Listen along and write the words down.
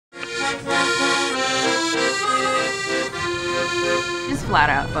flat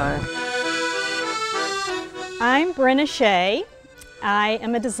out bug. I'm Bren Ische. I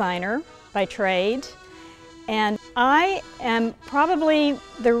am a designer by trade, and I am probably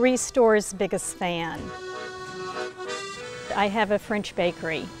the Restore's biggest fan. I have a French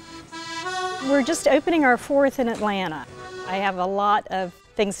bakery. We're just opening our 4th in Atlanta. I have a lot of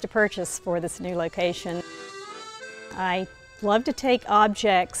things to purchase for this new location. I love to take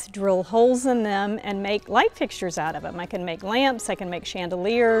objects, drill holes in them, and make light fixtures out of them. I can make lamps, I can make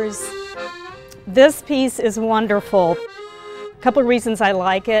chandeliers. This piece is wonderful. A couple of reasons I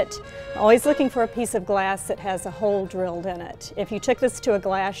like it. I'm always looking for a piece of glass that has a hole drilled in it. If you took this to a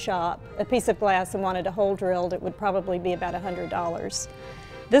glass shop, a piece of glass, and wanted a hole drilled, it would probably be about $100.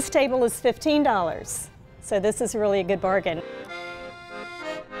 This table is $15, so this is really a good bargain.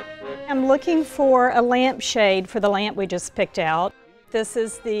 I'm looking for a lampshade for the lamp we just picked out. This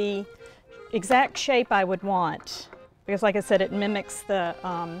is the exact shape I would want, because like I said, it mimics the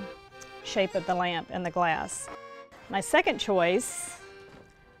shape of the lamp and the glass. My second choice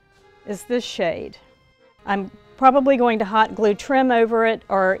is this shade. I'm probably going to hot glue trim over it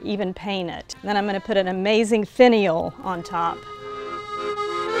or even paint it. Then I'm going to put an amazing finial on top.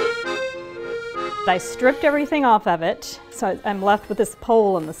 I stripped everything off of it, so I'm left with this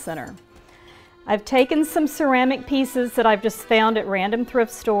pole in the center. I've taken some ceramic pieces that I've just found at random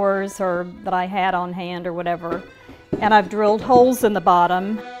thrift stores or that I had on hand or whatever, and I've drilled holes in the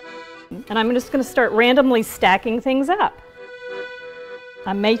bottom. And I'm just going to start randomly stacking things up.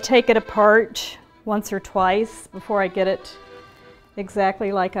 I may take it apart once or twice before I get it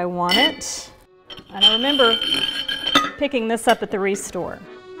exactly like I want it. And I remember picking this up at the Restore.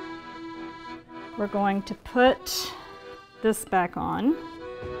 We're going to put this back on.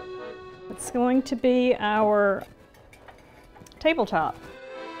 It's going to be our tabletop.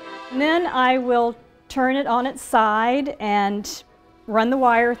 And then I will turn it on its side and run the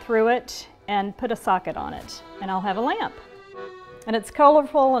wire through it and put a socket on it, and I'll have a lamp. And it's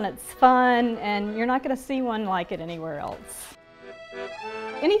colorful and it's fun, and you're not going to see one like it anywhere else.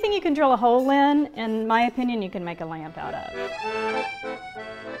 Anything you can drill a hole in my opinion, you can make a lamp out of.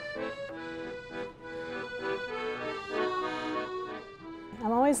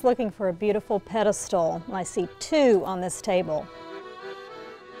 I'm always looking for a beautiful pedestal, and I see 2 on this table.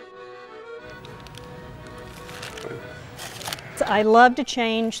 I love to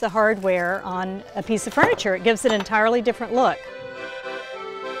change the hardware on a piece of furniture. It gives it an entirely different look.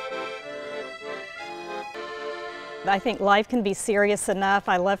 I think life can be serious enough.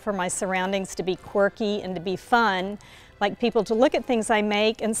 I love for my surroundings to be quirky and to be fun, like people to look at things I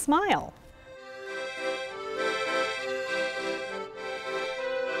make and smile.